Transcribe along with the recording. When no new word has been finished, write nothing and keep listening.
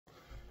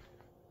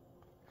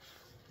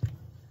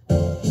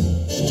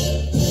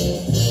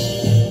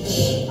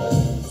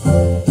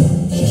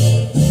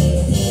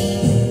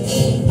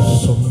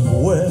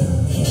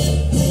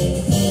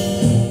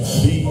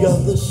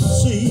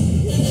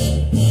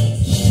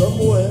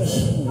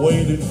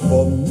waiting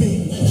for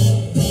me.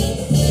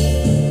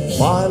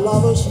 My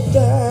lovers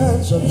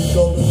dance on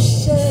golden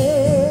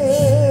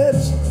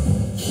sands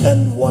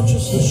and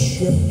watches the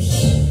ships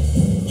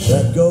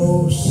that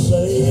go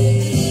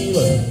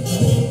sailing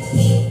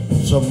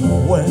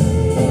somewhere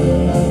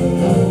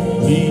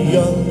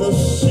beyond the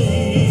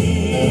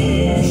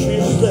sea.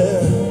 She's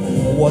there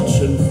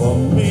watching for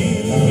me.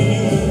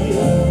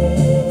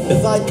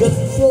 If I could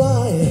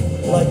fly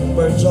like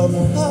birds on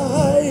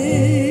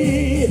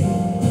high,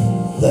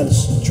 then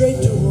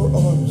straight to her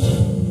arms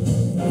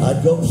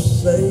I'd go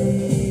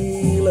sailing.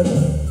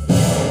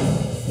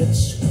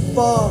 It's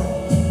far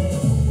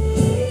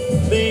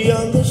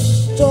beyond the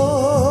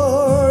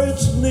star,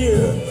 it's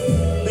near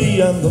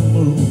beyond the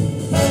moon.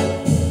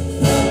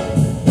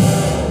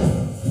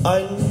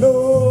 I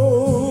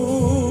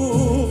know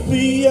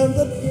beyond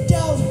the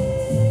doubt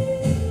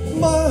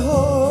my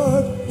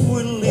heart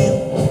will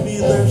lead me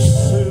there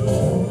soon.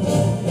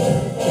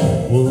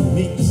 We'll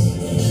meet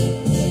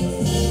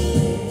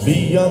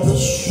beyond the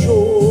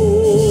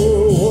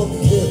shore, we'll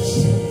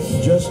kiss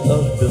just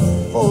as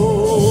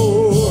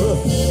before.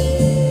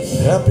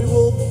 Happy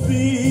we'll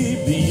be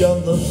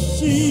beyond the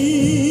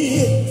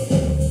sea,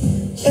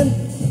 and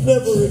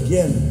never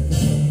again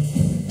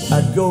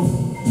I'd go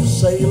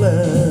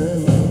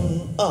sailing.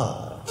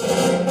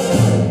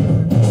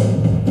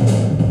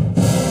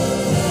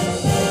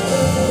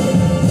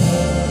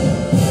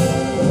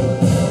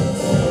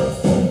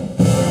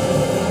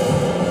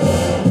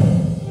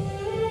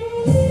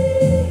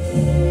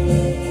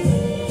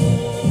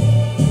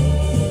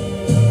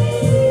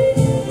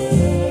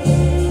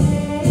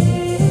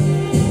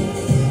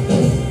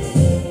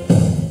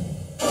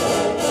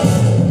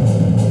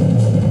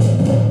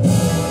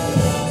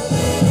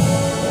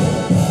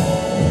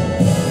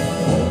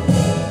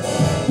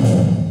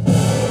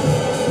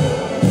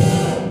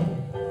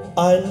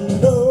 I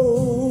know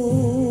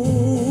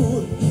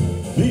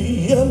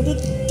beyond a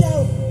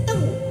doubt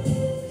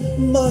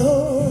my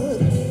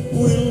heart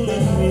will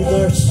lead me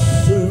there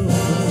soon.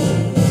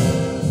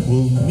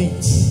 We'll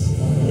meet,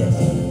 yes,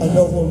 I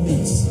know we'll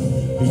meet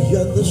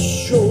beyond the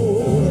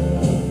shore.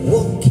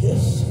 We'll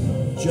kiss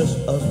just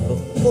as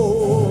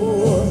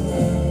before.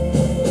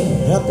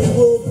 Happy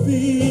we'll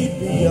be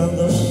beyond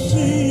the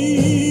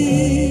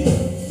sea,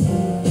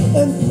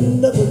 and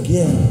never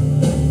again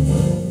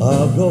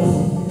I'll go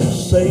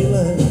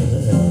sailing,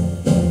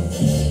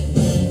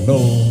 no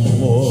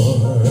more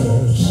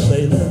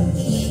sailing.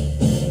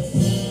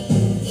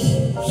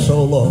 So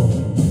long,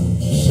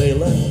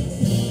 sailing.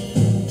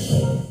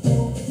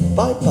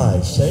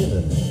 Bye-bye,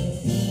 sailing.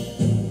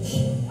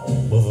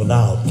 Moving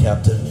out,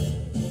 Captain.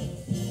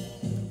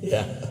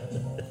 Yeah.